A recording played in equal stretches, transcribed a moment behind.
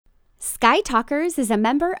Sky Talkers is a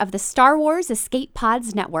member of the Star Wars Escape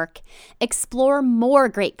Pods Network. Explore more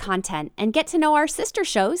great content and get to know our sister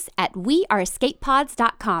shows at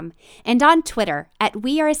weareescapepods.com and on Twitter at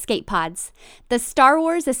weareescapepods. The Star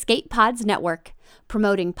Wars Escape Pods Network,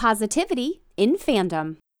 promoting positivity in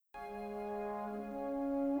fandom.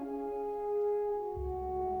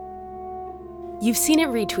 You've seen it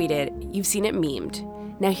retweeted, you've seen it memed.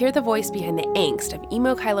 Now hear the voice behind the angst of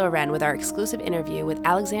emo Kylo Ren with our exclusive interview with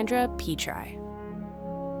Alexandra Petri.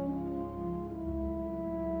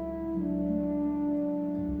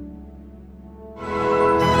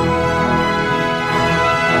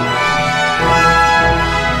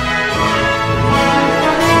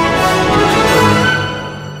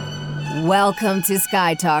 Welcome to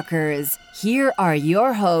Sky Talkers. Here are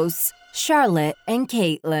your hosts, Charlotte and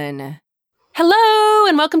Caitlin. Hello,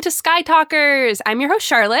 and welcome to Sky Talkers. I'm your host,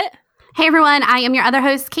 Charlotte. Hey, everyone. I am your other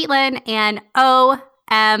host, Caitlin, and OMFG.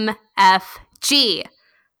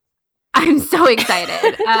 I'm so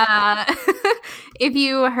excited. If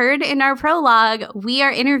you heard in our prologue, we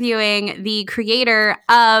are interviewing the creator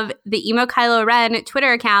of the Emo Kylo Ren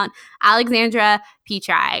Twitter account, Alexandra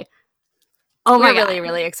Petri. Oh my God. We're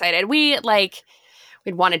really excited. We'd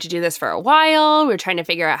wanted to do this for a while. We were trying to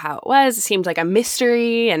figure out how it was. It seemed like a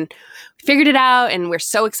mystery, and we figured it out, and we're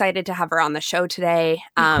so excited to have her on the show today.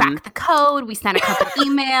 We cracked the code. We sent a couple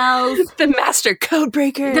emails. The master code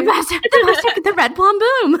breaker. The red plum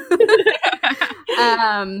boom.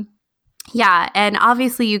 Yeah, and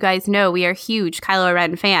obviously you guys know we are huge Kylo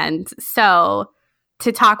Ren fans. So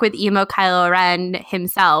to talk with emo Kylo Ren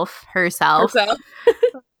herself.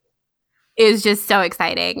 Is just so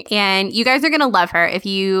exciting, and you guys are gonna love her. If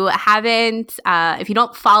you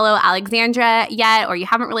don't follow Alexandra yet, or you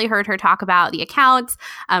haven't really heard her talk about the account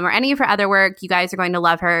or any of her other work, you guys are going to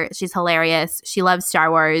love her. She's hilarious. She loves Star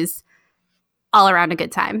Wars. All around a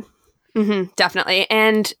good time. Mm-hmm, definitely.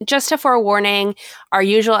 And just a forewarning, our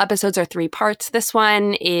usual episodes are 3 parts. This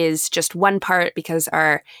one is just 1 part because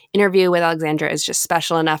our interview with Alexandra is just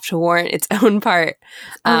special enough to warrant its own part.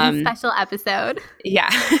 Special episode. Yeah.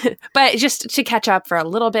 But just to catch up for a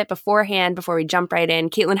little bit beforehand, before we jump right in,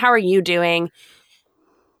 Caitlin, how are you doing?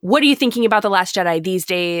 What are you thinking about The Last Jedi these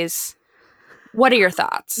days? What are your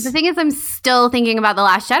thoughts? The thing is, I'm still thinking about The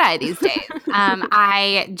Last Jedi these days.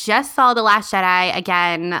 I just saw The Last Jedi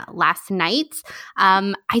again last night.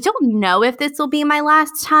 I don't know if this will be my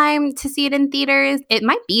last time to see it in theaters. It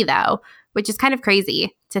might be, though, which is kind of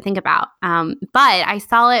crazy to think about. But I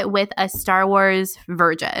saw it with a Star Wars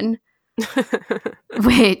virgin,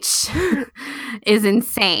 which is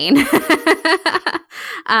insane.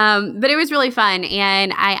 But it was really fun.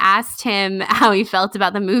 And I asked him how he felt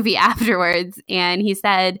about the movie afterwards. And he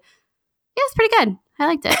said, yeah, it's pretty good. I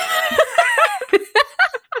liked it.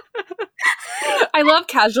 I love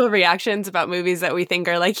casual reactions about movies that we think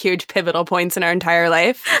are like huge pivotal points in our entire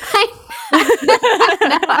life.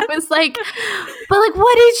 I was like, but like,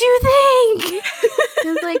 what did you think? He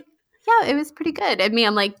was like, yeah, it was pretty good. And me,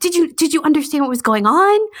 I'm like, did you understand what was going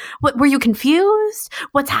on? What were you confused?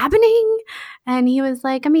 What's happening? And he was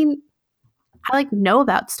like, I mean, I know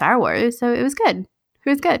about Star Wars, so it was good. It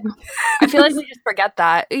was good. I feel like we just forget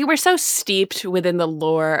that. We're so steeped within the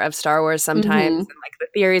lore of Star Wars sometimes, and like the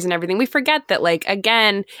theories and everything. We forget that, like,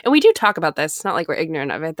 again, and we do talk about this, it's not like we're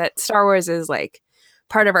ignorant of it, that Star Wars is like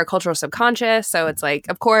part of our cultural subconscious. So it's like,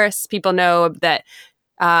 of course, people know that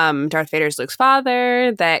Darth Vader's Luke's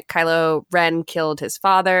father, that Kylo Ren killed his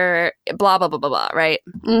father, blah, blah, blah, blah, blah, right?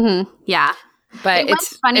 Mm-hmm. Yeah. But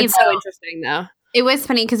it's funny, it's so interesting, though. It was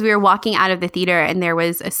funny because we were walking out of the theater and there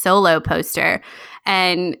was a Solo poster,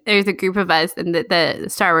 and there's a group of us, and the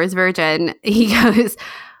Star Wars virgin, he goes,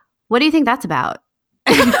 what do you think that's about?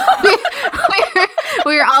 we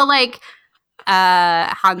were all like,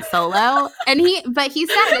 Han Solo. And he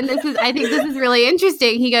said, and I think this is really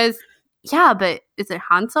interesting, he goes, yeah, but is it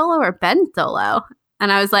Han Solo or Ben Solo?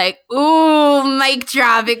 And I was like, ooh, mic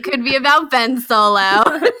drop. It could be about Ben Solo.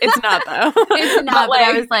 It's not, though. It's not, but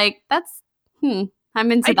I was like,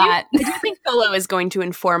 I'm into that. I do think Solo is going to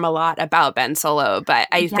inform a lot about Ben Solo, but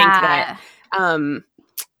I think that I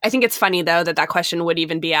think it's funny, though, that question would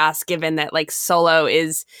even be asked, given that like Solo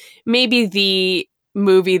is maybe the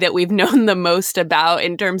movie that we've known the most about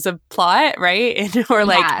in terms of plot, right? Or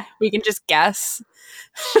like we can just guess.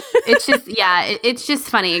 It's just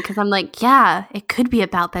funny because I'm like, yeah, it could be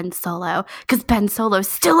about Ben Solo because Ben Solo's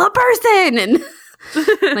still a person, and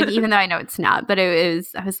like, even though I know it's not, but I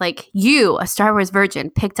was like, you, a Star Wars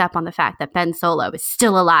virgin, picked up on the fact that Ben Solo is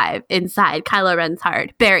still alive inside Kylo Ren's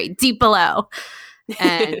heart, buried deep below.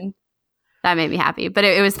 And that made me happy. But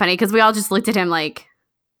it was funny because we all just looked at him like,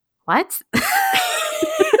 what?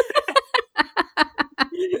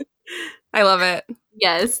 I love it.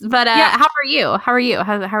 Yes, but Yeah. how are you? How are you?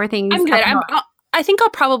 How are things? I'm good. going? I think I'll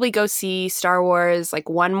probably go see Star Wars like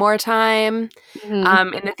one more time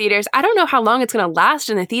Mhm. in the theaters. I don't know how long it's going to last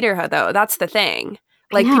in the theater, though. That's the thing.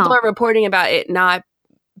 Like, know. people are reporting about it not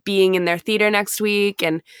being in their theater next week,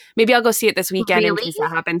 and maybe I'll go see it this weekend in Really? case that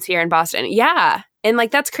happens here in Boston. Yeah. And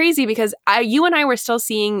like, that's crazy because you and I were still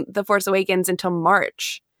seeing The Force Awakens until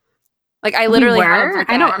March. Like, I literally We have were? like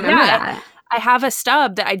I don't remember that. I have a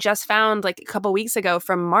stub that I just found like a couple weeks ago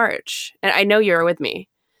from March, and I know you were with me.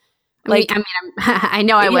 Like, I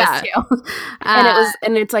know I was Yeah. too.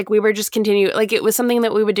 and it's like we were just like it was something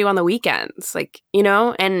that we would do on the weekends, like, you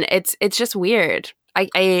know, and it's just weird. That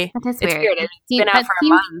is It's weird. weird. It's been out for a seems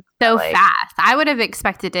month. so like- fast. I would have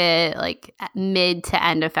expected it like at mid to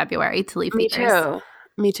end of February to leave Me theaters. too.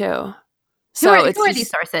 Me too. Who are it's these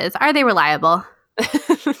sources? Are they reliable?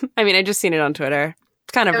 I mean, I just seen it on Twitter.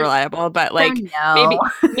 It's kind of There's- reliable, but like no.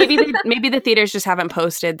 maybe the theaters just haven't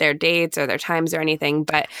posted their dates or their times or anything.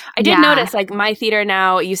 But I did Yeah. notice, like, my theater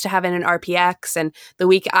now used to have it in RPX, and the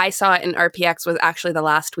week I saw it in RPX was actually the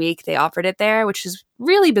last week they offered it there, which is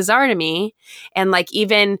really bizarre to me. And like,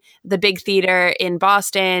 even the big theater in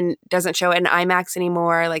Boston doesn't show it in IMAX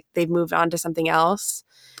anymore. Like, they've moved on to something else.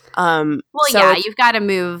 Well, so yeah, it's- you've got to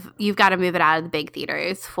move it out of the big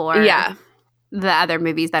theaters for yeah. the other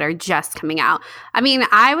movies that are just coming out. I mean,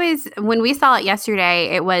 when we saw it yesterday,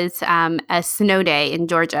 it was a snow day in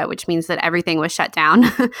Georgia, which means that everything was shut down.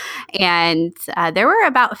 And there were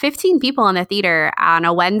about 15 people in the theater on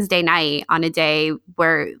a Wednesday night on a day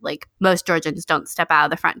where like most Georgians don't step out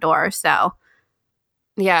of the front door. So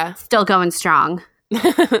Yeah. still going strong.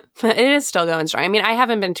 It is still going strong. I mean, I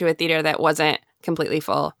haven't been to a theater that wasn't completely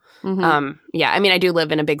full. Mhm. Yeah, I mean, I do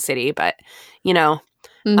live in a big city, but you know,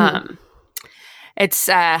 Mhm. it's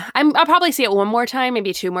I'll probably see it one more time,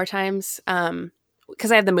 maybe two more times,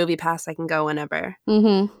 because I have the movie pass. I can go whenever.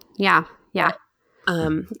 Yeah. Yeah.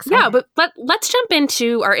 Yeah, but let's jump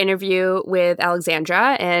into our interview with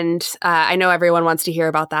Alexandra, and I know everyone wants to hear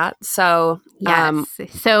about that. So Yes.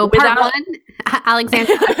 So part without- one,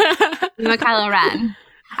 Alexandra Kylo Ren.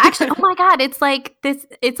 Actually, oh my God, it's like this.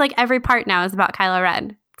 It's like every part now is about Kylo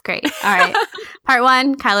Ren. It's great. All right. Part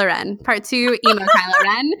one, Kylo Ren. Part two, emo Kylo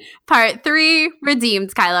Ren. Part three,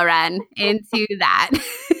 redeemed Kylo Ren. Into that.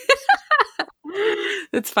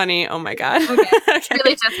 It's funny. Oh my god. Okay. Okay.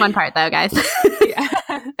 Really, just one part though, guys. Yeah.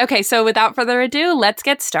 Okay, so without further ado, let's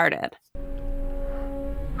get started.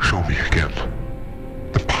 Show me again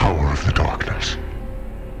the power of the darkness,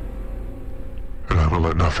 and I will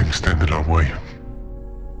let nothing stand in our way.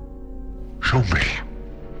 Show me,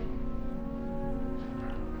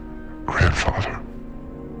 grandfather,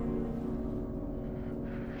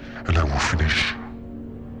 and I will finish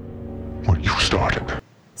what you started.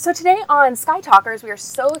 So today on Sky Talkers, we are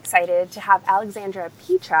so excited to have Alexandra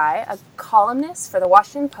Petri, a columnist for the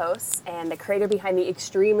Washington Post and the creator behind the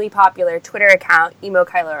extremely popular Twitter account Emo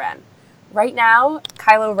Kylo Ren. Right now,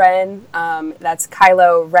 Kylo Ren, that's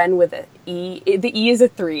Kylo Ren with an E, the E is a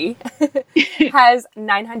 3, has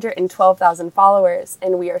 912,000 followers,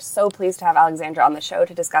 and we are so pleased to have Alexandra on the show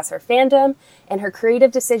to discuss her fandom and her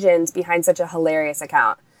creative decisions behind such a hilarious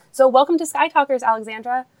account. So welcome to Sky Talkers,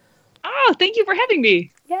 Alexandra. Oh, thank you for having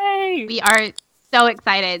me. Yay! We are so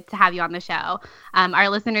excited to have you on the show. Our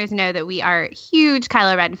listeners know that we are huge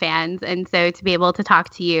Kylo Ren fans, and so to be able to talk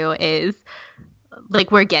to you is like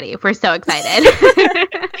we're giddy. We're so excited.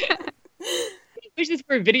 Wish this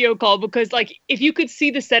for a video call because, like, if you could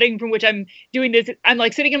see the setting from which I'm doing this, I'm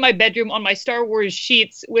like sitting in my bedroom on my Star Wars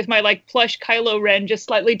sheets with my like plush Kylo Ren just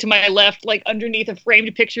slightly to my left, like underneath a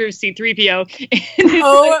framed picture of C-3PO.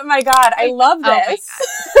 Oh my god, I love Oh my this.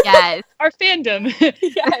 Yes. Our fandom.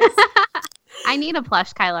 Yes. I need a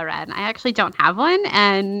plush Kylo Ren. I actually don't have one,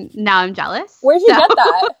 and now I'm jealous. Where'd you So- get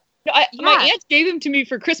that? My Yeah. aunt gave him to me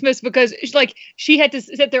for Christmas because she had to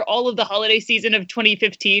sit there all of the holiday season of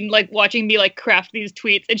 2015, like watching me like craft these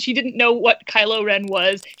tweets, and she didn't know what Kylo Ren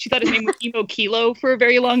was. She thought his name was Emo Kilo for a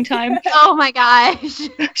very long time. Oh my gosh.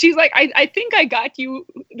 She's like, I think I got you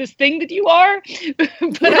this thing that you are, but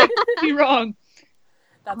I could be wrong.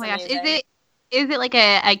 That's Oh my gosh. amazing. Is it like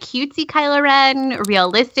a cutesy Kylo Ren,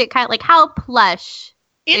 realistic Kylo? Like how plush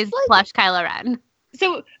is It's like, plush Kylo Ren?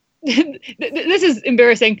 so this is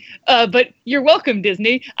embarrassing, but you're welcome,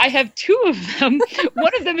 Disney. I have two of them.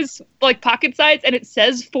 One of them is like pocket size, and it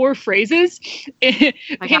says 4 phrases. Hang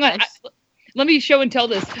on, gosh. let me show and tell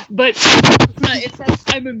this. But it says,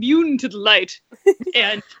 "I'm immune to the light,"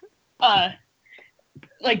 and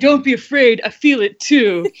like, "Don't be afraid, I feel it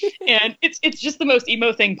too." And it's just the most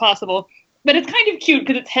emo thing possible. But it's kind of cute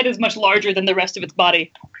because its head is much larger than the rest of its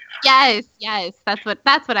body. Yes. That's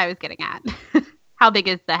what I was getting at. How big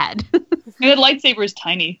is the head? And the lightsaber is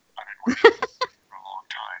tiny. For a long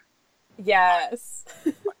time. Yes.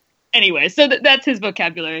 Anyway, so that's his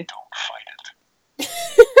vocabulary. Don't fight it.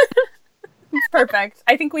 It's perfect.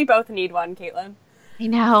 I think we both need one, Caitlin.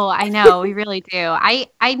 I know, we really do. I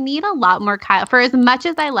need a lot more Kylo. For as much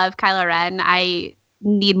as I love Kylo Ren, I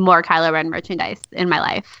need more Kylo Ren merchandise in my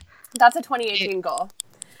life. That's a 2018 goal.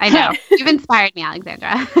 I know. You've inspired me,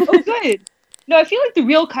 Alexandra. Oh, good. No, I feel like the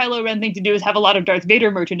real Kylo Ren thing to do is have a lot of Darth Vader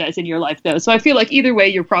merchandise in your life, though. So I feel like either way,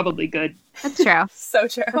 you're probably good. That's true. So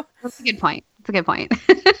true. That's a good point.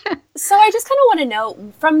 So I just kind of want to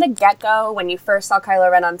know, from the get-go, when you first saw Kylo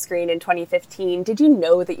Ren on screen in 2015, did you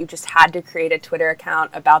know that you just had to create a Twitter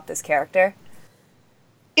account about this character?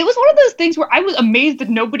 It was one of those things where I was amazed that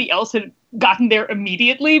nobody else had gotten there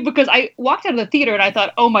immediately, because I walked out of the theater and I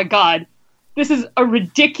thought, oh my god, this is a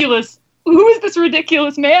ridiculous... Who is this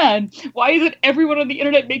ridiculous man? Why isn't everyone on the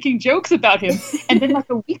internet making jokes about him? And then like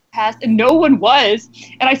a week passed and no one was.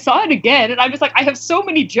 And I saw it again and I was like, I have so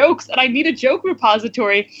many jokes and I need a joke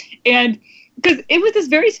repository. And because it was this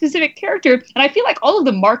very specific character. And I feel like all of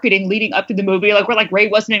the marketing leading up to the movie, like where like Rey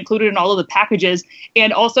wasn't included in all of the packages.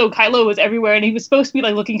 And also Kylo was everywhere and he was supposed to be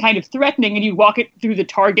like looking kind of threatening, and you walk it through the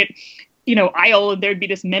Target aisle, and there'd be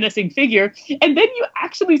this menacing figure. And then you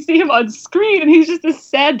actually see him on screen, and he's just this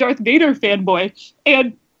sad Darth Vader fanboy.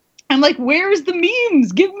 And I'm like, where's the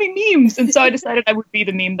memes? Give me memes. And so I decided I would be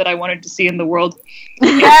the meme that I wanted to see in the world.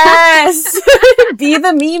 Yes! Be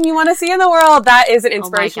the meme you want to see in the world. That is an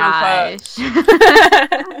inspirational quote.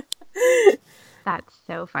 That's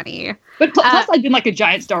so funny. But plus, I've been like a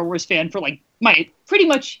giant Star Wars fan for like pretty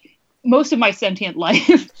much most of my sentient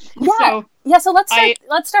life. So let's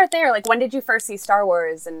start there. Like, when did you first see Star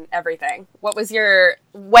Wars and everything?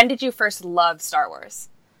 When did you first love Star Wars?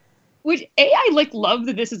 Which I love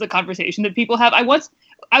that this is a conversation that people have. I was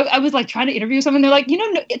like trying to interview someone. They're like, no,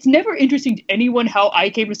 it's never interesting to anyone how I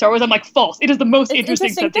came to Star Wars. I'm like, false. It is the most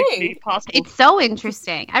interesting subject to me possible. It's so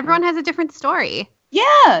interesting. Everyone has a different story.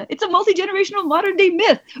 Yeah, it's a multi-generational modern day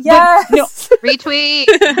myth. Yes. But, retweet.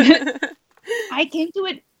 I came to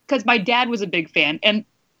it because my dad was a big fan, and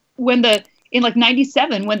when in like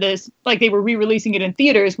 97, when they were re-releasing it in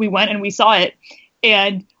theaters, we went and we saw it,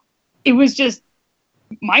 and it was just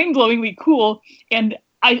mind-blowingly cool. And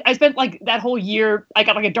I spent like that whole year, I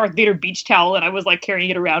got like a Darth Vader beach towel and I was like carrying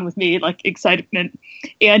it around with me, like excitement.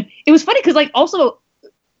 And it was funny because like also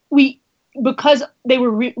because they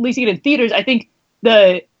were releasing it in theaters, I think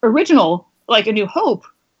the original, like A New Hope,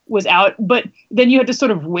 was out, but then you had to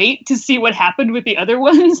sort of wait to see what happened with the other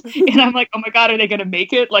ones. And I'm like, oh my god, are they going to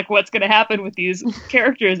make it? Like, what's going to happen with these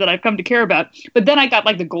characters that I've come to care about? But then I got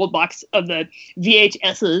like the gold box of the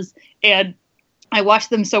VHSs, and I watched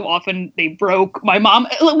them so often they broke. My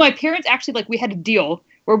parents actually, like, we had a deal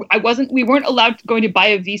where we weren't allowed going to buy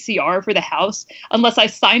a VCR for the house unless I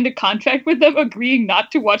signed a contract with them agreeing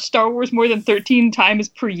not to watch Star Wars more than 13 times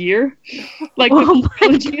per year, like the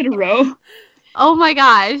trilogy in a row. Oh my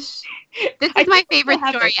gosh. This is my favorite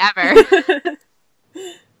story ever.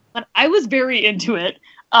 But I was very into it,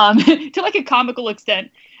 to like a comical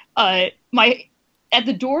extent. At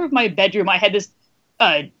the door of my bedroom, I had this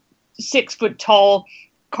 6-foot-tall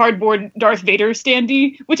cardboard Darth Vader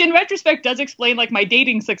standee, which in retrospect does explain like my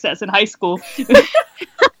dating success in high school,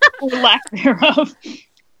 or lack thereof.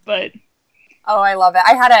 But oh, I love it.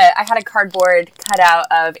 I had a cardboard cutout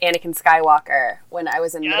of Anakin Skywalker when I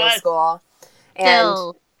was in middle school.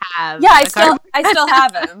 And I still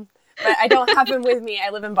have him, but I don't have him with me. I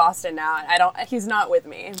live in Boston now, and he's not with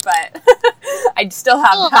me, but I still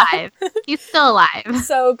have him alive. He's still alive.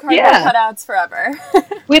 So cardboard cutouts forever.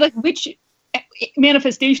 Wait, like which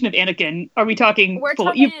manifestation of Anakin are we talking? We're full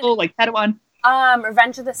talking evil, like Padawan?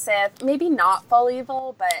 Revenge of the Sith. Maybe not full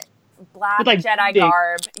evil, but black with, like, Jedi big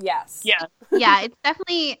garb. Yes. Yeah. Yeah, it's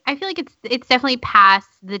definitely. I feel like it's definitely past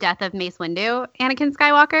the death of Mace Windu, Anakin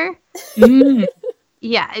Skywalker.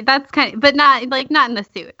 Yeah, that's kind of, but not in the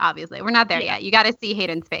suit. Obviously, we're not there yet. You got to see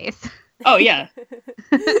Hayden's face. Oh yeah.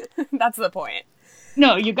 That's the point.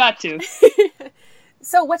 No, you got to.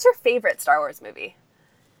 So, what's your favorite Star Wars movie?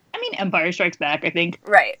 I mean, Empire Strikes Back, I think.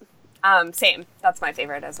 Right. Same. That's my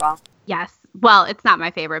favorite as well. Yes. Well, it's not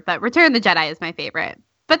my favorite, but Return of the Jedi is my favorite.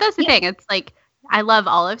 But that's the thing. It's like, I love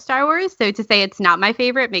all of Star Wars, so to say it's not my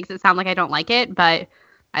favorite makes it sound like I don't like it, but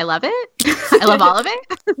I love it. I love all of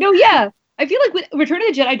it. No, yeah. I feel like Return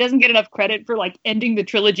of the Jedi doesn't get enough credit for like ending the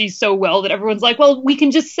trilogy so well that everyone's like, well, we can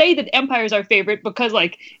just say that Empire is our favorite because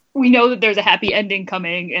like we know that there's a happy ending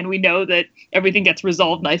coming and we know that everything gets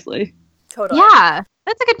resolved nicely. Totally. Yeah.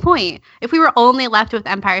 That's a good point. If we were only left with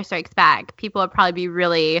Empire Strikes Back, people would probably be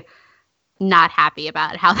really not happy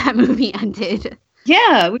about how that movie ended.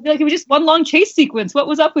 Yeah, we'd be like, it was just one long chase sequence. What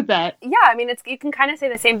was up with that? Yeah, I mean, you can kind of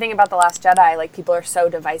say the same thing about The Last Jedi. Like, people are so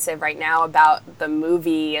divisive right now about the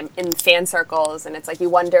movie in fan circles, and it's like you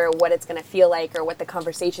wonder what it's going to feel like or what the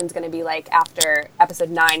conversation's going to be like after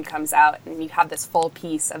Episode 9 comes out and you have this full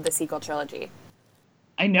piece of the sequel trilogy.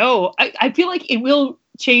 I know. I feel like it will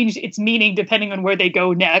change its meaning depending on where they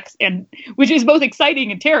go next, and which is both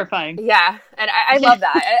exciting and terrifying. Yeah, and I love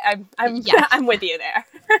that. I'm with you there.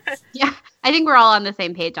 Yeah, I think we're all on the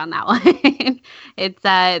same page on that one. It's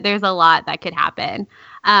there's a lot that could happen.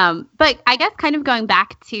 But I guess kind of going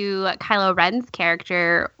back to Kylo Ren's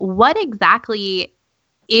character, what exactly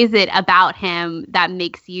is it about him that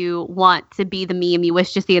makes you want to be the meme you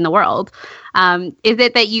wish to see in the world? Is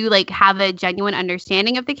it that you like have a genuine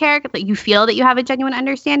understanding of the character, that you feel that you have a genuine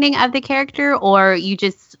understanding of the character, or you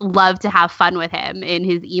just love to have fun with him in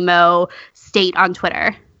his emo state on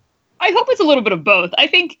Twitter? I hope it's a little bit of both. I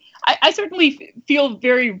think I certainly feel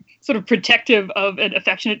very sort of protective of and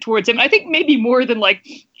affectionate towards him. I think maybe more than like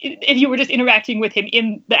if you were just interacting with him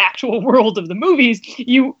in the actual world of the movies,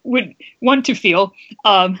 you would want to feel,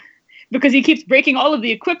 because he keeps breaking all of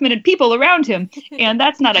the equipment and people around him, and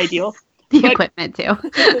that's not ideal. Equipment too.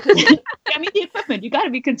 I mean, the equipment. You got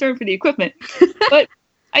to be concerned for the equipment. But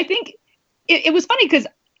I think it was funny because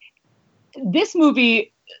this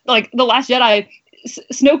movie, like The Last Jedi,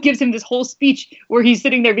 Snoke gives him this whole speech where he's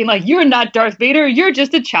sitting there being like, "You're not Darth Vader, you're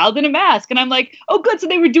just a child in a mask." And I'm like, oh, good. So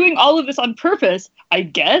they were doing all of this on purpose, I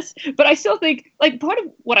guess. But I still think, like, part of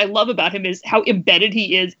what I love about him is how embedded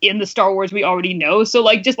he is in the Star Wars we already know. So,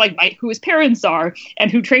 like, just like who his parents are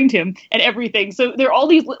and who trained him and everything. So there are all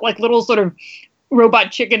these, like, little sort of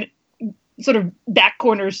Robot Chicken sort of back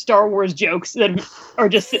corner Star Wars jokes that are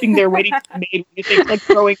just sitting there waiting to be made when you think, like,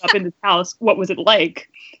 growing up in this house, what was it like,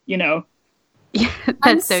 you know? Yeah,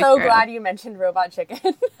 I'm so true. glad you mentioned Robot Chicken.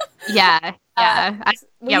 Yeah.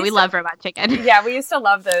 We love Robot Chicken. Yeah, we used to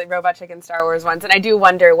love the Robot Chicken Star Wars ones, and I do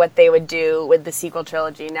wonder what they would do with the sequel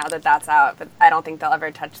trilogy now that that's out, but I don't think they'll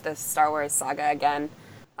ever touch this Star Wars saga again.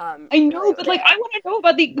 I know, but like, I want to know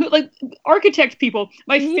about the like architect people.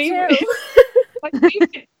 My favorite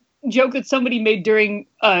joke that somebody made during,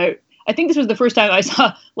 I think this was the first time I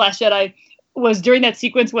saw Last Jedi, was during that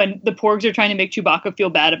sequence when the Porgs are trying to make Chewbacca feel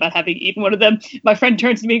bad about having eaten one of them. My friend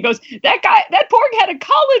turns to me and goes, that Porg had a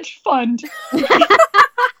college fund.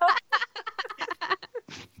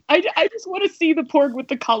 I just want to see the Porg with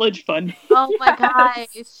the college fund. Oh my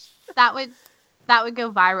gosh. That would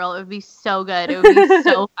go viral. It would be so good. It would be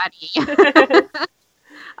so funny.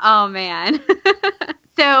 Oh man.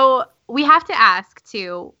 So we have to ask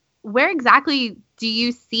too, where exactly do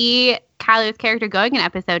you see Kylo's character going in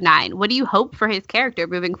Episode 9? What do you hope for his character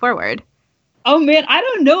moving forward? Oh man, I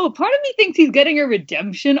don't know. Part of me thinks he's getting a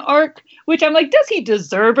redemption arc, which I'm like, does he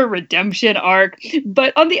deserve a redemption arc?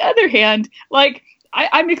 But on the other hand, like,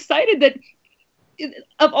 I'm excited that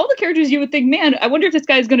of all the characters you would think, man, I wonder if this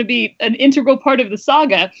guy is going to be an integral part of the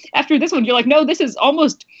saga. After this one, you're like, no, this is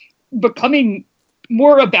almost becoming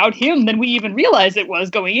more about him than we even realized it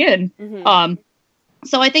was going in. Mm-hmm.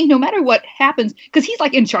 So I think no matter what happens, because he's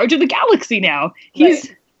like in charge of the galaxy now,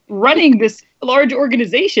 he's running this large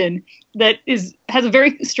organization that has a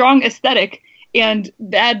very strong aesthetic and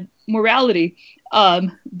bad morality.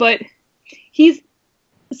 But he's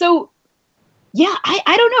so, yeah,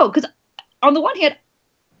 I don't know. Because on the one hand,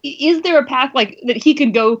 is there a path like that he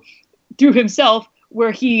can go through himself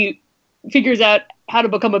where he figures out how to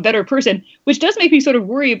become a better person, which does make me sort of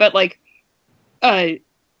worry about like,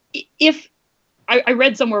 if I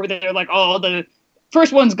read somewhere where they're like, oh, the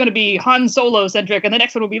first one's going to be Han Solo centric, and the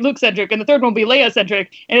next one will be Luke centric, and the third one will be Leia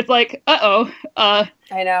centric, and it's like, I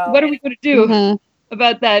know. What are we going to do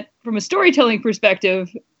about that from a storytelling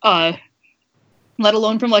perspective? Let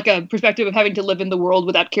alone from like a perspective of having to live in the world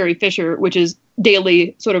without Carrie Fisher, which is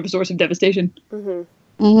daily sort of a source of devastation.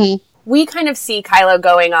 Mm-hmm. Mm-hmm. We kind of see Kylo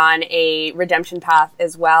going on a redemption path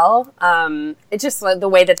as well. It's just the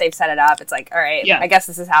way that they've set it up. It's like, all right, I guess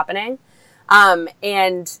this is happening.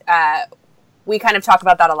 And we kind of talk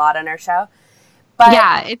about that a lot on our show, but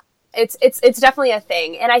yeah, it's definitely a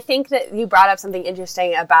thing. And I think that you brought up something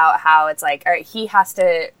interesting about how it's like, all right, he has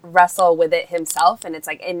to wrestle with it himself. And it's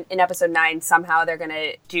like in Episode 9, somehow they're going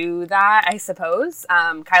to do that, I suppose.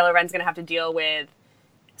 Kylo Ren's going to have to deal with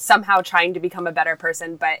somehow trying to become a better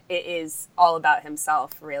person, but it is all about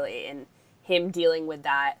himself really, and him dealing with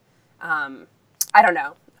that. I don't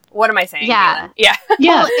know. What am I saying? Yeah. Yeah.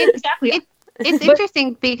 Yeah, exactly. It's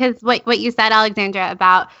interesting because what you said, Alexandra,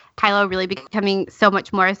 about Kylo really becoming so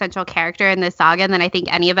much more essential character in this saga than I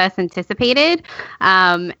think any of us anticipated.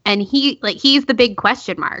 And he's the big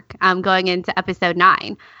question mark going into episode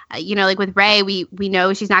 9. Like with Rey, we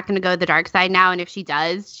know she's not going to go the dark side now, and if she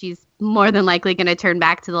does, she's more than likely going to turn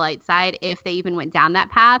back to the light side if they even went down that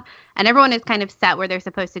path. And everyone is kind of set where they're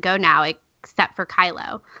supposed to go now, except for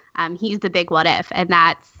Kylo. He's the big what if, and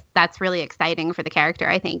that's really exciting for the character,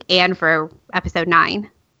 I think, and for episode 9.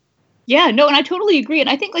 Yeah, no, and I totally agree. And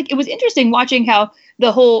I think it was interesting watching how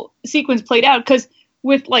the whole sequence played out, because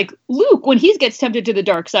with Luke, when he gets tempted to the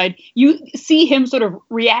dark side, you see him sort of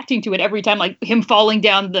reacting to it every time, like him falling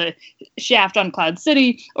down the shaft on Cloud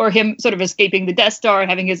City, or him sort of escaping the Death Star and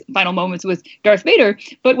having his final moments with Darth Vader.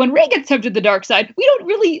 But when Rey gets tempted to the dark side, we don't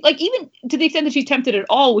really, even to the extent that she's tempted at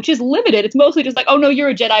all, which is limited, it's mostly just oh no, you're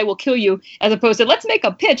a Jedi, we'll kill you, as opposed to let's make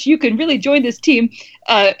a pitch, you can really join this team,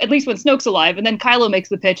 at least when Snoke's alive, and then Kylo makes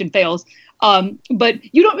the pitch and fails. But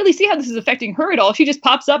you don't really see how this is affecting her at all. She just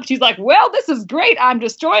pops up. She's like, well, this is great. I'm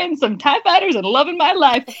destroying some TIE fighters and loving my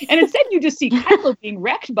life. And instead you just see Kylo being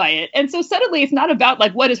wrecked by it. And so suddenly it's not about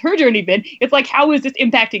what has her journey been? It's how is this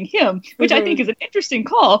impacting him? Which I think is an interesting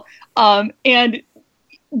call. And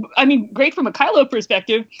I mean, great from a Kylo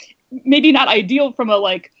perspective, maybe not ideal from a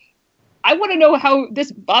I want to know how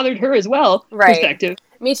this bothered her as well perspective.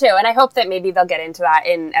 Me too. And I hope that maybe they'll get into that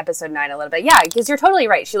in episode 9 a little bit. Yeah, because you're totally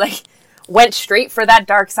right. She went straight for that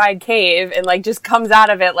dark side cave and just comes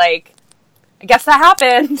out of it I guess that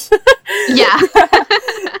happened. Yeah.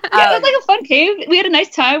 Yeah, it was a fun cave. We had a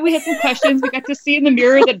nice time. We had some questions. We got to see in the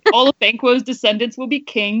mirror that all of Banquo's descendants will be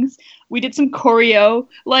kings. We did some choreo.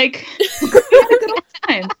 We had a good old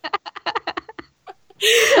time.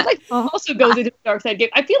 Also goes into the dark side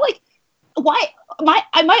cave. I feel why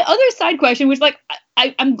my other side question was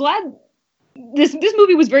I'm glad this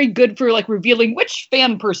movie was very good for revealing which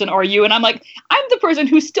fan person are you, and I'm the person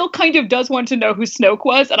who still kind of does want to know who Snoke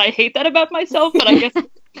was, and I hate that about myself, but I guess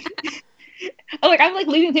I'm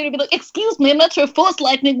leaving the theater and be excuse me, I'm not sure Force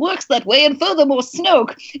lightning works that way, and furthermore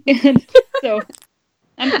Snoke. And so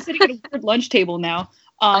I'm just sitting at a weird lunch table now.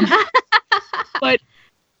 But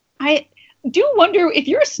I do wonder, if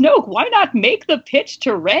you're Snoke, why not make the pitch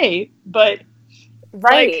to Rey? But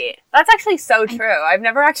right, that's actually so true. I've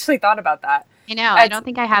never actually thought about that. I don't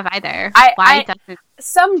think I have either.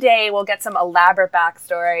 Someday we'll get some elaborate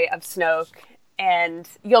backstory of Snoke, and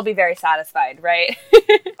you'll be very satisfied, right?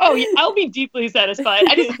 Oh, yeah, I'll be deeply satisfied.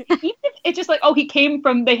 It's just he came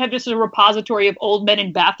from, they have just a repository of old men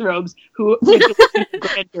in bathrobes who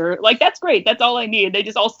grandeur. That's great. That's all I need. They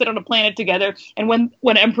just all sit on a planet together, and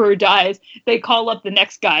when Emperor dies, they call up the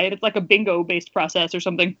next guy, and it's a bingo-based process or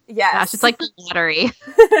something. Yes. Gosh, it's like the lottery.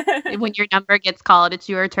 When your number gets called, it's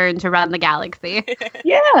your turn to run the galaxy.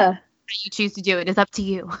 Yeah. How you choose to do it is up to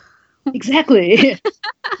you. Exactly.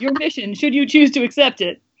 Your mission, should you choose to accept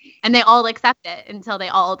it. And they all accept it until they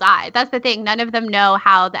all die. That's the thing. None of them know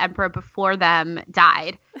how the Emperor before them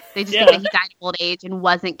died. They just think that he died of old age and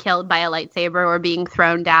wasn't killed by a lightsaber or being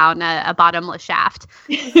thrown down a bottomless shaft.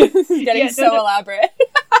 Elaborate.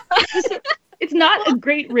 It's not a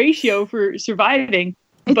great ratio for surviving.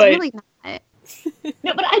 It's really not.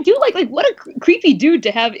 No, but I do what a creepy dude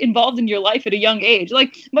to have involved in your life at a young age.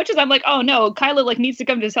 Much as I'm oh no, Kylo needs to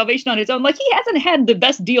come to salvation on his own. He hasn't had the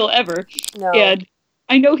best deal ever. No. And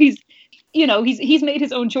I know he's made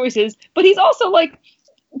his own choices, but he's also I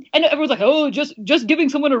know everyone's oh, just giving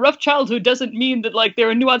someone a rough childhood doesn't mean that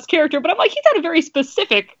they're a nuanced character. But I'm he's had a very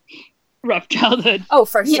specific rough childhood. Oh,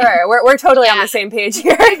 for sure. We're totally on the same page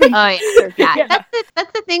here. Oh yeah.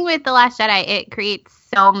 That's the thing with The Last Jedi. It creates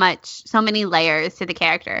so many layers to the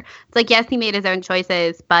character. It's yes, he made his own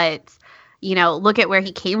choices, but look at where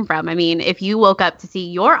he came from. I mean, if you woke up to see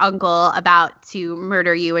your uncle about to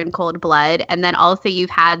murder you in cold blood, and then also you've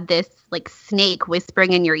had this snake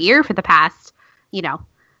whispering in your ear for the past,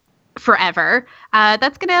 forever,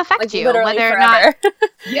 that's going to affect you, whether forever. or not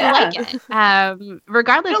you like it,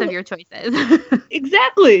 regardless of your choices.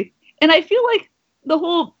 Exactly. And I feel the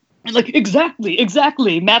whole,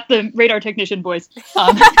 exactly, Matt the radar technician voice.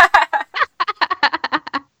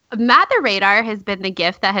 Matt the Radar has been the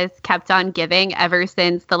gift that has kept on giving ever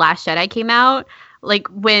since The Last Jedi came out.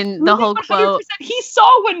 When the whole quote... He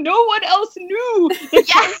saw when no one else knew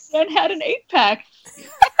that yes! man had an 8-pack.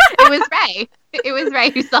 It was Rey. It was Rey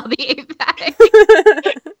who saw the 8-pack.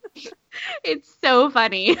 It's so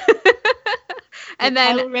funny. And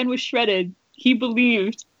then Kylo Ren was shredded. He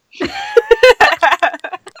believed.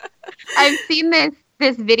 I've seen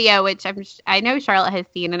this video, which I know Charlotte has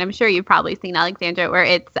seen, and I'm sure you've probably seen, Alexandra, where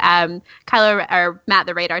it's Kylo or Matt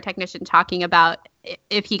the radar technician talking about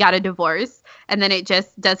if he got a divorce, and then it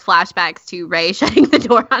just does flashbacks to Ray shutting the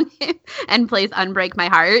door on him and plays Unbreak My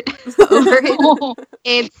Heart over it.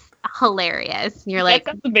 It's hilarious. And you're like,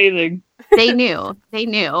 that's amazing. They knew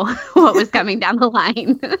what was coming down the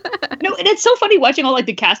line. No, and it's so funny watching all like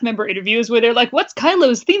the cast member interviews where they're like, what's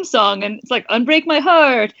Kylo's theme song? And it's like Unbreak My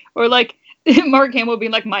Heart, or like Mark Hamill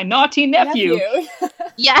being like, my naughty nephew.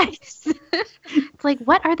 Yes. It's like,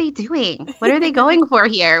 what are they doing? What are they going for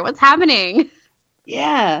here? What's happening?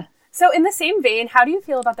 Yeah. So in the same vein, how do you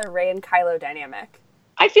feel about the Rey and Kylo dynamic?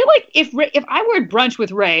 I feel like if I were at brunch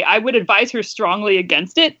with Rey, I would advise her strongly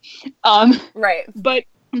against it. Right. But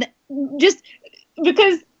just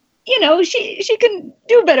because, you know, she can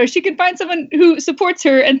do better. She can find someone who supports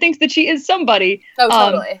her and thinks that she is somebody. Oh,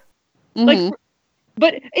 totally. Like,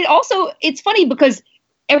 but it's funny because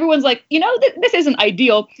everyone's like, you know, this isn't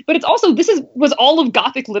ideal, but it's also, was all of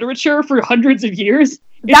Gothic literature for hundreds of years.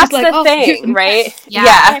 It's That's like, the thing, right?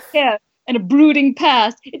 Yeah. And a brooding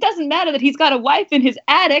past. It doesn't matter that he's got a wife in his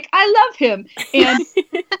attic. I love him. And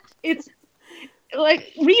it's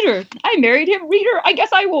like, Reader, I married him. Reader, I guess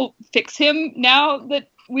I will fix him now that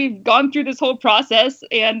we've gone through this whole process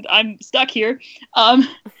and I'm stuck here.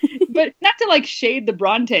 But not to like shade the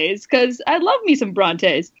Brontes, because I love me some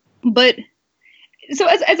Brontes. But so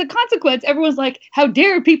as a consequence, everyone's like, how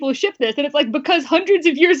dare people ship this? And it's like, because hundreds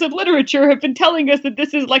of years of literature have been telling us that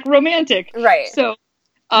this is like romantic. Right. So,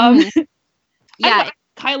 yeah,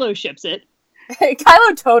 Kylo ships it.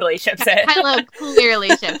 Kylo totally ships it. Kylo clearly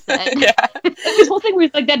ships it. Yeah. This whole thing where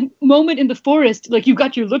it's like that moment in the forest, like you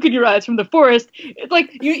got your look in your eyes from the forest. It's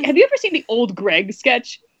like, have you ever seen the old Greg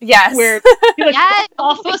sketch? Yes. Where you're like, Yes.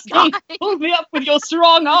 oh my God, hold me up with your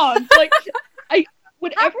strong arms. Like,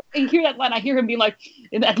 whenever I hear that line, I hear him being like,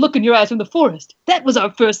 that look in your eyes from the forest. That was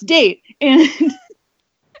our first date. And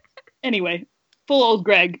anyway, full old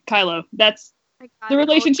Greg, Kylo. That's the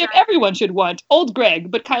relationship everyone should want. Old Greg,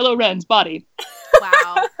 but Kylo Ren's body.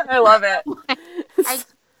 Wow. I love it.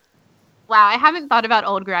 I haven't thought about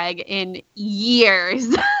old Greg in years.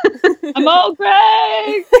 I'm old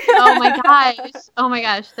Greg! Oh my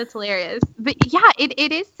gosh, that's hilarious. But yeah,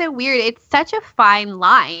 it is so weird. It's such a fine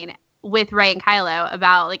line with Rey and Kylo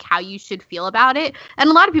about like how you should feel about it. And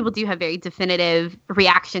a lot of people do have very definitive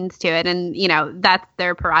reactions to it, and you know, that's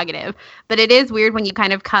their prerogative. But it is weird when you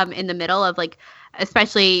kind of come in the middle of like,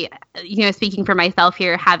 especially, you know, speaking for myself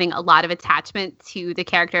here, having a lot of attachment to the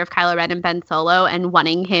character of Kylo Ren and Ben Solo and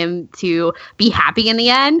wanting him to be happy in the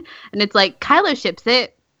end. And it's like, Kylo ships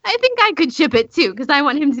it. I think I could ship it too, because I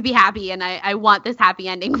want him to be happy and I want this happy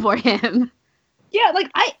ending for him. Yeah, like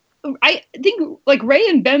I think like Rey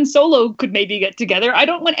and Ben Solo could maybe get together. I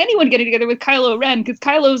don't want anyone getting together with Kylo Ren because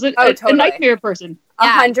Kylo's a nightmare person.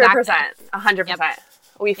 100%. 100%.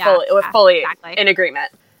 We're fully in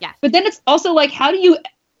agreement. Yeah. But then it's also like, how do you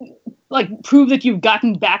like prove that you've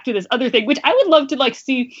gotten back to this other thing, which I would love to like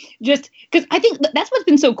see, just because I think that's what's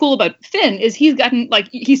been so cool about Finn is he's gotten like,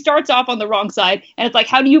 he starts off on the wrong side and it's like,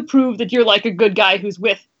 how do you prove that you're like a good guy who's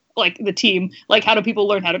with like the team? Like, how do people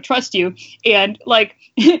learn how to trust you? And like,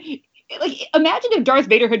 like imagine if Darth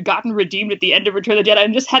Vader had gotten redeemed at the end of Return of the Jedi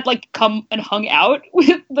and just had like come and hung out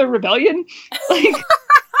with the rebellion. Like,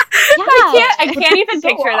 I can't even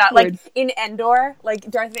picture that. Like awkward. in Endor, like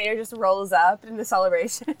Darth Vader just rolls up in the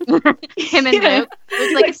celebration. Him and Luke.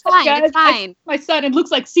 It's like, it's fine, guys, it's fine. My son, and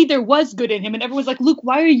Luke's like, see, there was good in him, and everyone's like, Luke,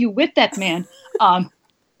 why are you with that man?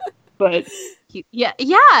 But Yeah.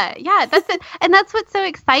 That's it. And that's what's so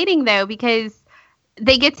exciting though, because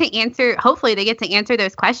they get to answer, hopefully they get to answer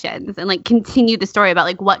those questions and like continue the story about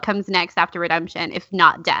like what comes next after redemption, if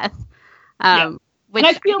not death. And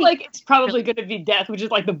I feel like it's probably going to be death, which is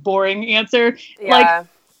like the boring answer. Yeah. Like,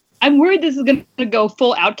 I'm worried this is going to go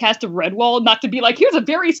full Outcast of Redwall, not to be like, here's a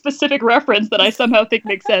very specific reference that I somehow think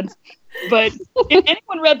makes sense. But if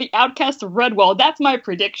anyone read the Outcast of Redwall, that's my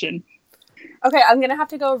prediction. Okay, I'm going to have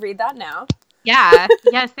to go read that now. Yeah,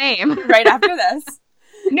 same. Right after this.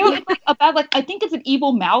 No, it's like a bad, like, I think it's an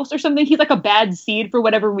evil mouse or something. He's like a bad seed for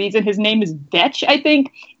whatever reason. His name is Vetch, I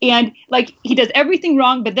think. And like, he does everything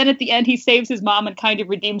wrong, but then at the end he saves his mom and kind of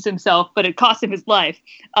redeems himself, but it costs him his life.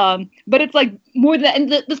 But it's like more than that.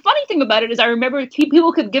 And the funny thing about it is I remember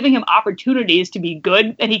people kept giving him opportunities to be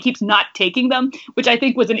good, and he keeps not taking them, which I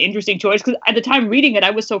think was an interesting choice, because at the time reading it,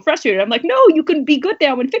 I was so frustrated. I'm like, no, you can be good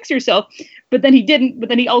now and fix yourself. But then he didn't, but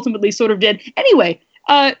then he ultimately sort of did. Anyway,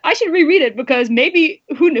 I should reread it because maybe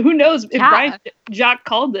who knows if Brian Jock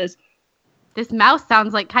called this. This mouse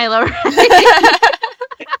sounds like Kylo Ren.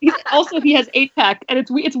 He has 8-pack, and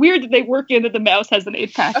it's weird that they work in that the mouse has an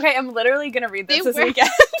 8-pack. Okay, I'm literally gonna read this weekend.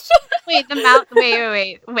 Wait, the mouse.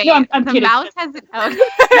 Wait. No, I'm the kidding. mouse has an. Okay.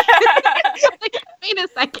 Wait a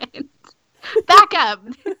second. Back up.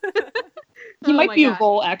 He might be a gosh.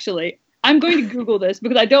 vole, actually. I'm going to Google this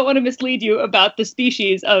because I don't want to mislead you about the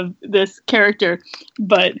species of this character.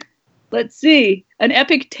 But let's see. An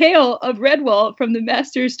epic tale of Redwall from the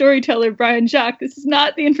master storyteller Brian Jacques. This is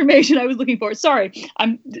not the information I was looking for. Sorry,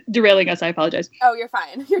 I'm derailing us. I apologize. Oh, you're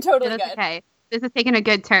fine. You're totally That's good. okay. This is taking a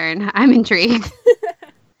good turn. I'm intrigued.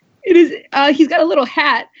 It is. He's got a little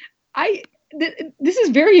hat. This is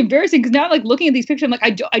very embarrassing because now, like looking at these pictures, I'm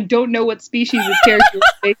like, I don't know what species this character is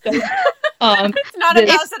based on. It's not a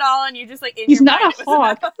mouse at all, and you just like in He's your not mind, a it was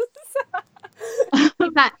hawk. mouse.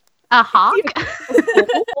 He's not a hawk?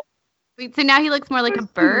 Wait, so now he looks more like a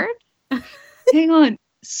bird? Hang on,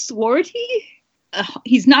 Swarty?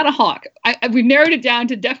 He's not a hawk. We've narrowed it down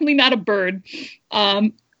to definitely not a bird.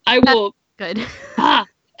 I will. Good.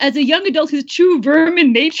 As a young adult, his true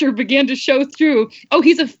vermin nature began to show through. Oh,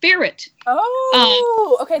 he's a ferret.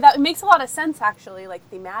 Oh, okay, that makes a lot of sense actually, like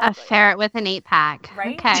thematically. A ferret with an 8-pack.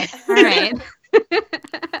 Right? Okay. All right.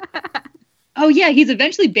 Oh yeah, he's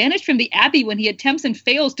eventually banished from the abbey when he attempts and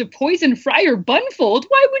fails to poison Friar Bunfold.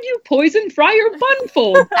 Why would you poison Friar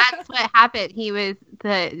Bunfold? That's what happened.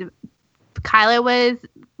 Kylo was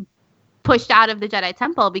pushed out of the Jedi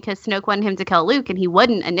Temple because Snoke wanted him to kill Luke, and he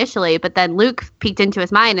wouldn't initially, but then Luke peeked into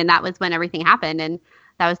his mind, and that was when everything happened, and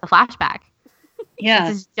that was the flashback. Yeah.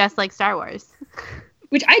 This is just like Star Wars.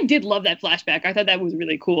 Which I did love that flashback. I thought that was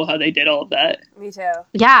really cool how they did all of that. Me too.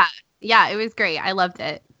 Yeah, it was great. I loved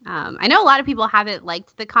it. I know a lot of people haven't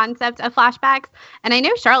liked the concept of flashbacks, and I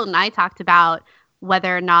know Charlotte and I talked about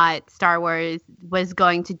whether or not Star Wars was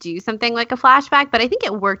going to do something like a flashback, but I think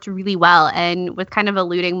it worked really well and was kind of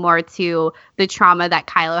alluding more to the trauma that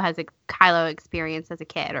Kylo experienced as a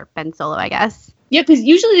kid, or Ben Solo, I guess. Yeah, because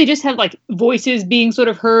usually they just have like voices being sort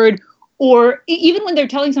of heard, or even when they're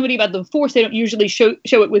telling somebody about the Force, they don't usually show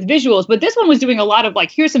it with visuals. But this one was doing a lot of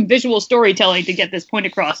like, here's some visual storytelling to get this point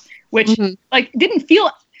across, which like didn't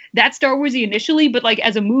feel that Star Warsy initially, but like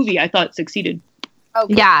as a movie, I thought succeeded. Oh,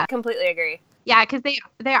 yeah, completely agree. Yeah, because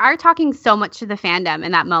they are talking so much to the fandom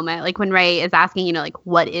in that moment. Like when Rey is asking, like,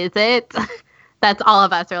 what is it? That's all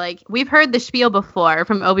of us are like, we've heard the spiel before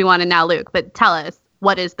from Obi-Wan and now Luke, but tell us,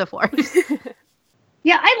 what is the Force?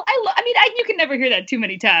 Yeah, I mean, you can never hear that too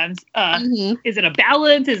many times. Is it a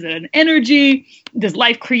balance? Is it an energy? Does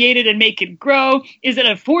life create it and make it grow? Is it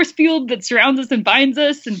a force field that surrounds us and binds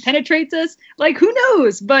us and penetrates us? Like, who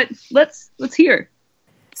knows? But let's hear.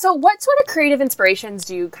 So what sort of creative inspirations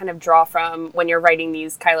do you kind of draw from when you're writing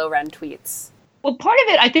these Kylo Ren tweets? Well, part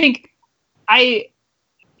of it, I think, I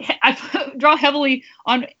draw heavily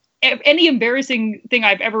on any embarrassing thing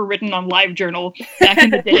I've ever written on LiveJournal back in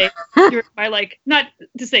the day during my, like, not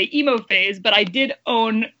to say emo phase, but I did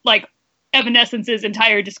own, like, Evanescence's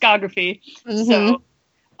entire discography. So,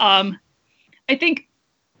 I think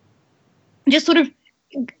just sort of,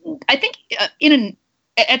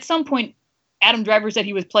 at some point, Adam Driver said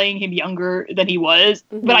he was playing him younger than he was,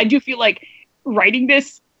 but I do feel like writing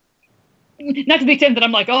this, not to the extent that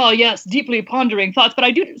I'm like, oh yes, deeply pondering thoughts, but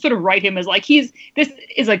I do sort of write him as like, this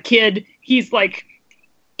is a kid, he's like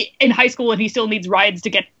in high school and he still needs rides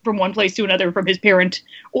to get from one place to another from his parents,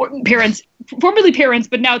 formerly parents,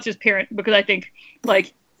 but now it's just parent, because I think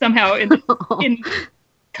like somehow in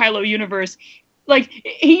Kylo universe, like,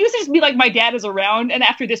 he used to just be like, my dad is around, and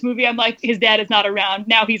after this movie, I'm like, his dad is not around.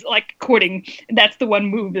 Now he's, like, courting. That's the one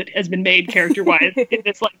move that has been made character-wise.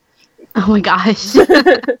 It's like... Oh, my gosh.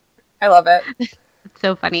 I love it. It's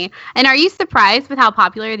so funny. And are you surprised with how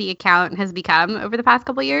popular the account has become over the past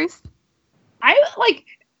couple years?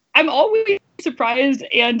 I'm always surprised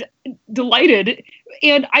and delighted,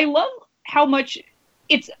 and I love how much...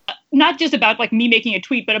 It's not just about like me making a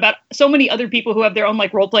tweet, but about so many other people who have their own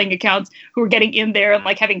like role-playing accounts who are getting in there and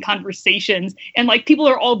like having conversations, and like people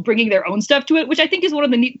are all bringing their own stuff to it, which I think is one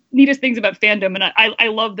of the neatest things about fandom. And I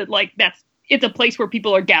love that like it's a place where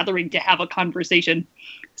people are gathering to have a conversation.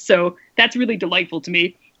 So that's really delightful to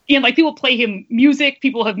me. And like people play him music,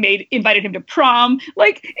 people have invited him to prom.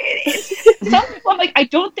 Like I'm like, I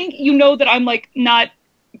don't think you know that I'm like not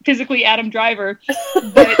physically Adam Driver,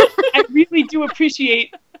 but I really do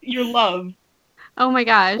appreciate your love. Oh my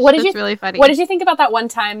gosh, that's really funny. What did you think about that one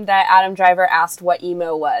time that Adam Driver asked what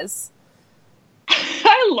emo was?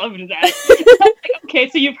 I loved that. Okay,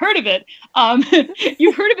 so you've heard of it.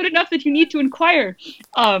 You've heard of it enough that you need to inquire.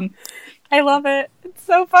 I love it. It's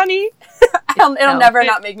so funny. It'll never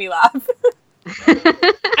not make me laugh.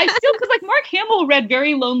 Because like Mark Hamill read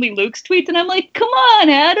Very Lonely Luke's tweets, and I'm like, come on,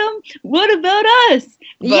 Adam, what about us?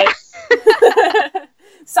 But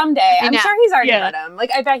someday, I'm sure he's already read them.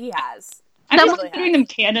 Like, I bet he has. I'm just doing them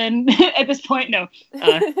canon at this point. No,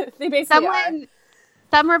 they basically are.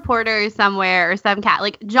 some reporter somewhere or some cat,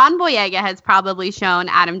 like John Boyega has probably shown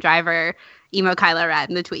Adam Driver emo Kylo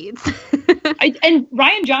Ren the tweets. And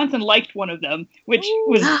Ryan Johnson liked one of them, which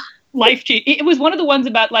was life-changing. It was one of the ones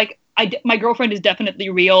about like, my girlfriend is definitely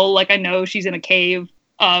real. Like I know she's in a cave.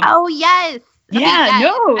 Oh yes. Okay, yeah, yes.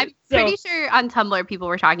 no. I'm pretty sure on Tumblr people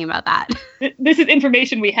were talking about that. This is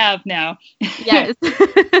information we have now. Yes.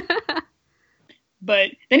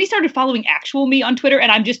 But then he started following actual me on Twitter,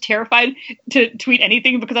 and I'm just terrified to tweet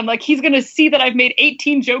anything because I'm like, he's going to see that I've made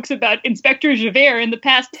 18 jokes about Inspector Javert in the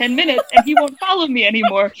past 10 minutes, and he won't follow me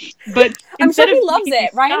anymore. But I'm sure he loves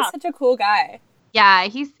it. Ryan's such a cool guy. Yeah,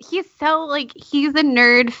 he's so like he's a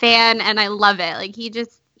nerd fan, and I love it. Like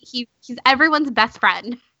he's everyone's best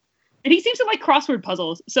friend. And he seems to like crossword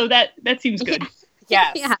puzzles, so that seems good.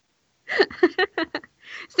 Yes. Yeah.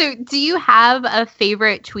 So, do you have a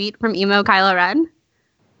favorite tweet from emo Kylo Ren?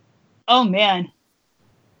 Oh man,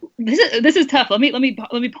 this is tough. Let me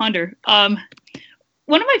ponder.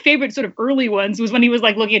 One of my favorite sort of early ones was when he was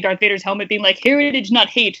like looking at Darth Vader's helmet, being like "Heritage, not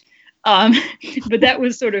hate." But that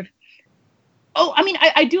was sort of. Oh, I mean,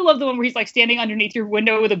 I do love the one where he's like standing underneath your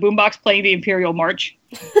window with a boombox playing the Imperial March.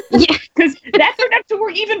 Yeah, because that turned out to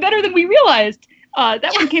work even better than we realized.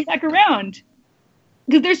 That one came back around.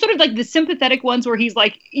 Because there's sort of like the sympathetic ones where he's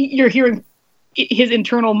like, you're hearing his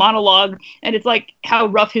internal monologue, and it's like how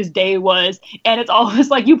rough his day was, and it's always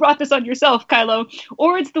like, you brought this on yourself, Kylo.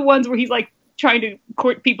 Or it's the ones where he's like trying to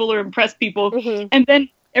court people or impress people, and then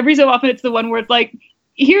every so often it's the one where it's like,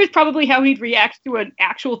 here's probably how he'd react to an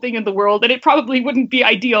actual thing in the world, and it probably wouldn't be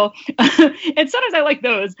ideal. And sometimes I like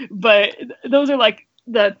those, but those are like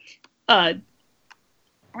the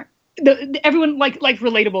everyone like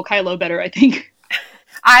relatable Kylo better, I think.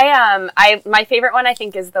 My favorite one I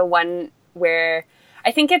think is the one where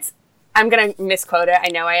I think it's, I'm gonna misquote it, I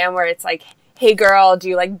know I am, where it's like, hey girl, do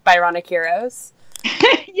you like Byronic Heroes?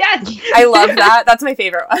 Yes, I love that. That's my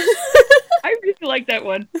favorite one. I really like that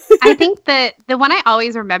one. I think that the one I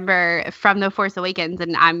always remember from The Force Awakens,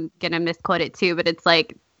 and I'm gonna misquote it too, but it's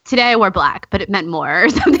like, today I wore black, but it meant more, or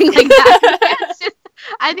something like that. It's just,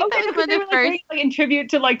 I think that was one of the first. Like in tribute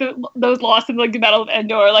to like those lost in like the Battle of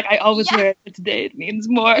Endor, like I always wear it, but today it means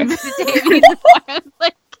more. Today it means more. I was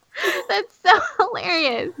like, that's so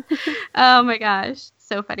hilarious. Oh my gosh,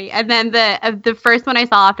 so funny. And then the first one I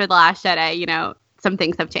saw after The Last Jedi, you know, some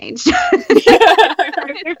things have changed.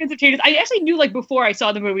 There have been some changes. I actually knew like before I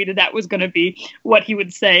saw the movie that was going to be what he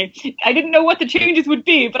would say. I didn't know what the changes would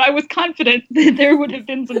be, but I was confident that there would have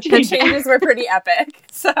been some changes. The changes were pretty epic.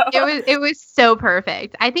 So it was so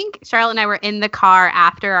perfect. I think Charlotte and I were in the car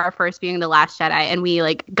after our first viewing The Last Jedi, and we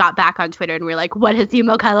like got back on Twitter and we were like, what has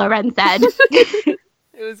emo Kylo Ren said? It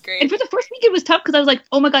was great. And for the first week it was tough because I was like,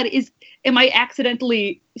 oh my god, am I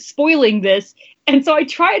accidentally spoiling this? And so I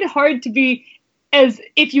tried hard to be as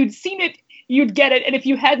if you'd seen it, you'd get it. And if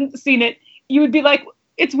you hadn't seen it, you would be like,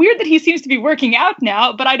 it's weird that he seems to be working out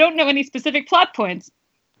now, but I don't know any specific plot points.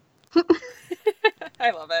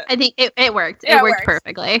 I love it. I think it worked. Yeah, it worked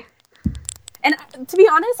perfectly. And to be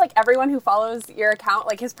honest, like everyone who follows your account,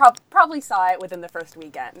 like has probably saw it within the first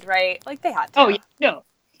weekend, right? Like they had to. Oh, yeah, no.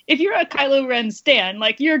 If you're a Kylo Ren stan,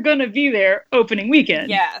 like you're going to be there opening weekend.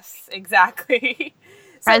 Yes, exactly.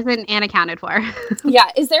 Present and accounted for. Yeah.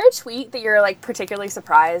 Is there a tweet that you're like particularly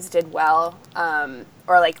surprised did well,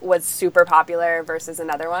 or like was super popular versus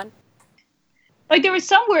another one? Like there was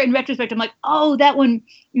somewhere in retrospect, I'm like, oh, that one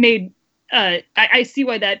made. I see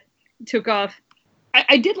why that took off.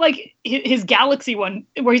 I did like his galaxy one,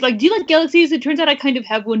 where he's like, "Do you like galaxies? It turns out I kind of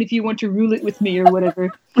have one. If you want to rule it with me, or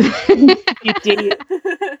whatever." You idiot.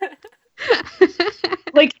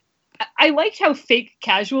 Like. I liked how fake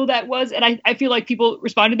casual that was, and I feel like people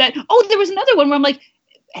responded to that. Oh, there was another one where I'm like,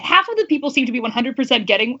 half of the people seem to be 100%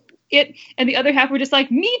 getting it, and the other half were just like,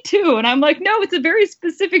 me too. And I'm like, no, it's a very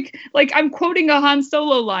specific, like, I'm quoting a Han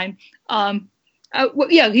Solo line.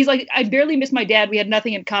 Yeah, he's like, I barely miss my dad. We had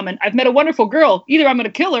nothing in common. I've met a wonderful girl. Either I'm going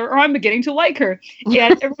to kill her or I'm beginning to like her.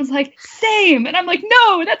 And everyone's like, same. And I'm like,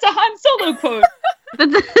 no, that's a Han Solo quote.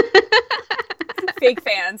 Fake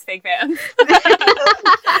fans.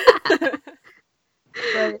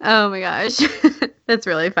 Oh my gosh. That's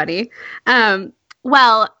really funny.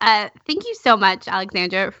 Well, thank you so much,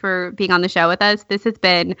 Alexandra, for being on the show with us. This has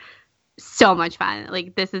been so much fun.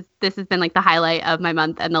 Like this has been like the highlight of my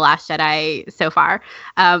month and The Last Jedi so far.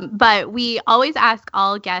 But we always ask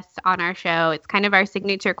all guests on our show, it's kind of our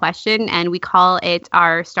signature question, and we call it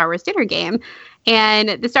our Star Wars dinner game. And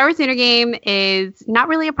the Star Wars Dinner Game is not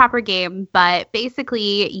really a proper game, but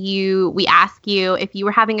basically we ask you if you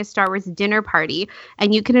were having a Star Wars dinner party,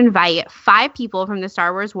 and you can invite 5 people from the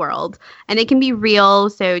Star Wars world, and it can be real,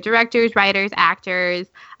 so directors, writers, actors,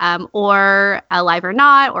 or alive or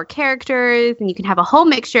not, or characters, and you can have a whole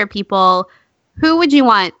mixture of people. Who would you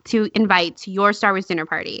want to invite to your Star Wars dinner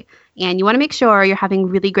party? And you want to make sure you're having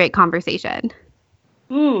really great conversation.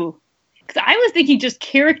 Ooh, because I was thinking just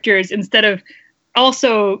characters instead of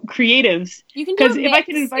also creatives. You can do a mix if I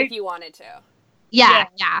can invite, if you wanted to. Yeah.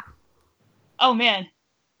 Oh man,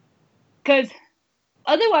 because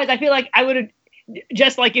otherwise I feel like I would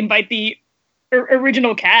just like invite the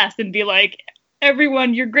original cast and be like,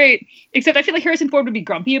 everyone, you're great. Except I feel like Harrison Ford would be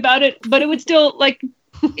grumpy about it, but it would still like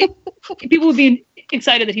people would be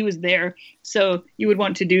excited that he was there, so you would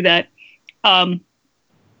want to do that.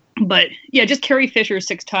 But yeah, just Carrie Fisher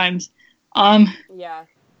 6 times. Yeah.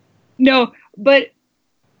 No, but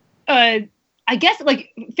I guess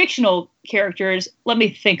like fictional characters. Let me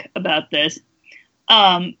think about this.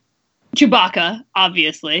 Chewbacca,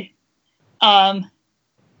 obviously. I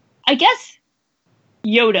guess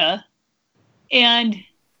Yoda, and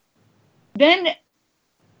then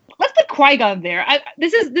let's put Qui-Gon there.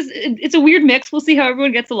 It's a weird mix. We'll see how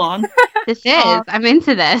everyone gets along. This is. I'm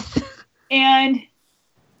into this. And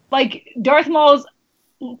like Darth Maul's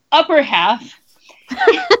upper half.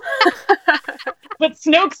 But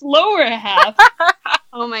Snoke's lower half.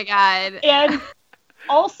 Oh my god. And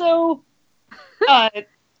also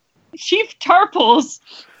Chief Tarpals.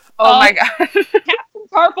 Oh my god. Captain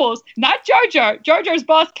Tarpals. Not Jar Jar. Jar Jar's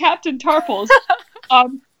boss, Captain Tarpals.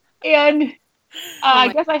 And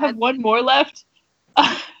I guess I have one more left.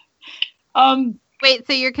 Wait,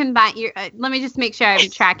 so you're combining. Let me just make sure I'm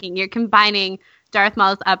tracking. You're combining Darth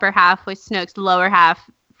Maul's upper half with Snoke's lower half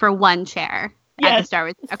for one chair at the Star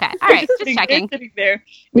Wars. Okay, all right, just checking. Sitting there.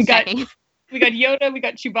 We got Yoda. We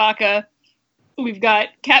got Chewbacca. We've got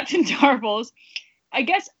Captain Tarpals. I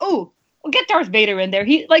guess. Oh, we'll get Darth Vader in there.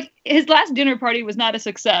 He his last dinner party was not a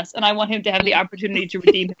success, and I want him to have the opportunity to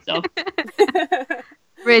redeem himself.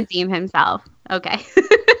 Redeem himself. Okay.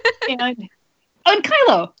 and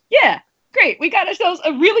Kylo. Yeah. Great. We got ourselves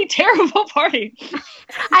a really terrible party.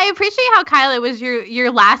 I appreciate how Kylo was your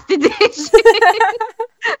last addition.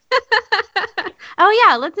 Oh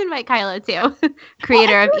yeah, let's invite Kylo too.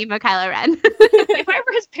 Creator of Emo Kylo Ren. If I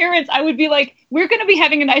were his parents, I would be like, we're going to be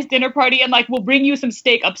having a nice dinner party and like we'll bring you some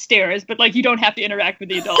steak upstairs, but like you don't have to interact with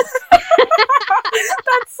the adults.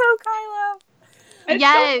 That's so Kylo.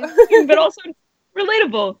 Yes. So, but also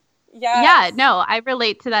relatable. Yeah, no, I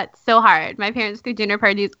relate to that so hard. My parents threw dinner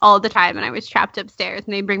parties all the time, and I was trapped upstairs,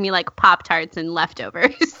 and they bring me like Pop-Tarts and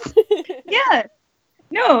leftovers. Yeah,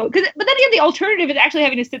 no, but then the alternative is actually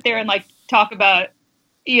having to sit there and like talk about,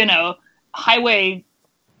 highways.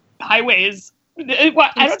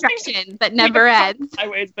 Construction that never ends.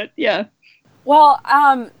 Highways, but yeah. Well,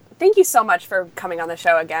 thank you so much for coming on the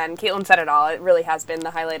show again. Caitlin said it all. It really has been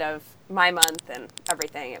the highlight of my month and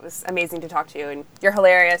everything. It was amazing to talk to you, and you're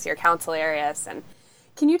hilarious. Your account's hilarious. And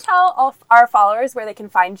can you tell all our followers where they can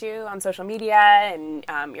find you on social media and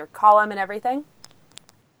your column and everything?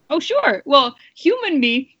 Oh, sure. Well, Human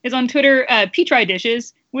Me is on Twitter, Petri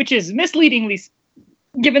Dishes, which is misleadingly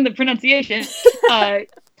given the pronunciation.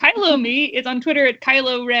 Kylo Me is on Twitter at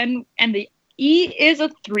Kylo Ren, and the E is a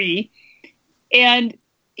 3. And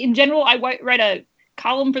in general, I write a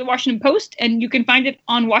column for the Washington Post, and you can find it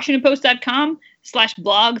on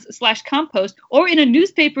washingtonpost.com/blogs/compost, or in a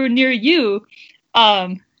newspaper near you,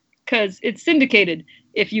 because it's syndicated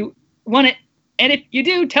if you want it. And if you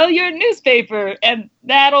do, tell your newspaper, and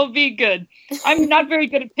that'll be good. I'm not very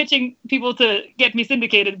good at pitching people to get me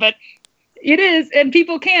syndicated, but it is, and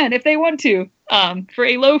people can if they want to, for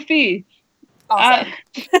a low fee. Awesome.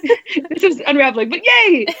 This is unraveling, but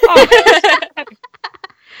yay!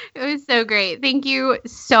 It was so great. Thank you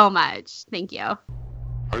so much. Thank you.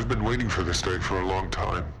 I've been waiting for this day for a long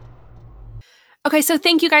time. Okay, so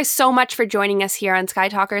thank you guys so much for joining us here on Sky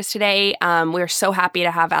Talkers today. We're so happy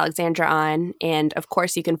to have Alexandra on. And of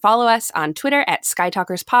course, you can follow us on Twitter at Sky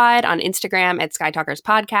Talkers Pod, on Instagram at Sky Talkers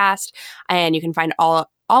Podcast. And you can find all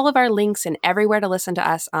of our links and everywhere to listen to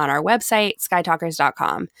us on our website,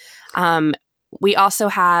 skytalkers.com. We also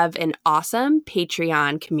have an awesome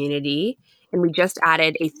Patreon community. And we just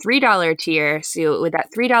added a $3 tier. So with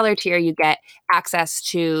that $3 tier, you get access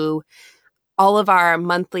to all of our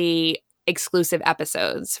monthly exclusive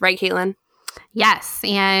episodes. Right, Caitlin? Yes.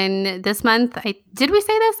 And this month, did we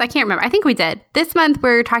say this? I can't remember. I think we did. This month,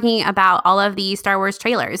 we're talking about all of the Star Wars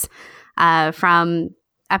trailers from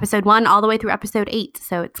episode 1 all the way through episode 8.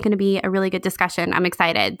 So it's going to be a really good discussion. I'm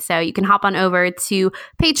excited. So you can hop on over to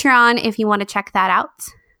Patreon if you want to check that out.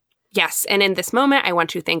 Yes, and in this moment, I want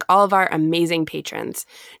to thank all of our amazing patrons.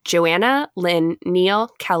 Joanna, Lynn, Neil,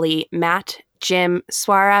 Kelly, Matt, Jim,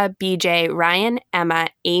 Swara, BJ, Ryan, Emma,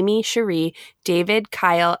 Amy, Cherie, David,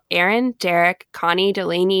 Kyle, Aaron, Derek, Connie,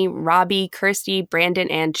 Delaney, Robbie, Kirsty, Brandon,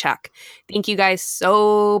 and Chuck. Thank you guys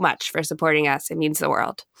so much for supporting us. It means the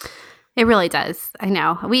world. It really does. I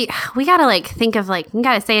know. We gotta like think of like we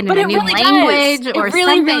gotta say it in a new really language does. or it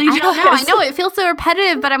really, something. really I don't know. I does. know it feels so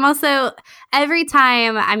repetitive, but I'm also every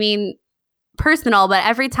time. I mean, personal, but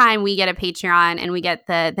every time we get a Patreon and we get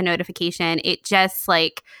the notification, it just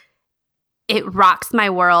like it rocks my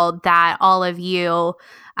world that all of you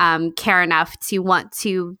care enough to want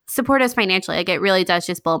to support us financially. Like it really does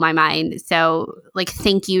just blow my mind. So like,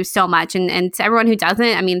 thank you so much. And to everyone who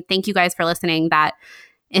doesn't, I mean, thank you guys for listening. That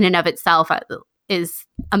in and of itself is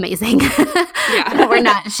amazing. Yeah. We're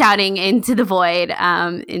not shouting into the void,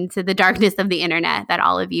 into the darkness of the internet, that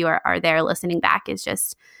all of you are there listening back is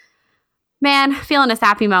just, man, feeling a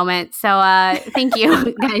sappy moment. So thank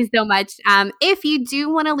you guys so much. If you do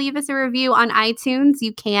want to leave us a review on iTunes,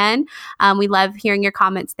 you can. We love hearing your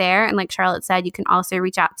comments there. And like Charlotte said, you can also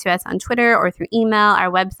reach out to us on Twitter or through email, our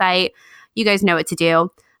website. You guys know what to do.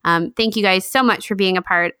 Thank you guys so much for being a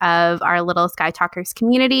part of our little Sky Talkers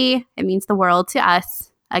community. It means the world to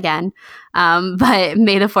us again. But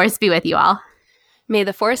may the force be with you all. May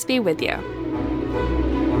the force be with you.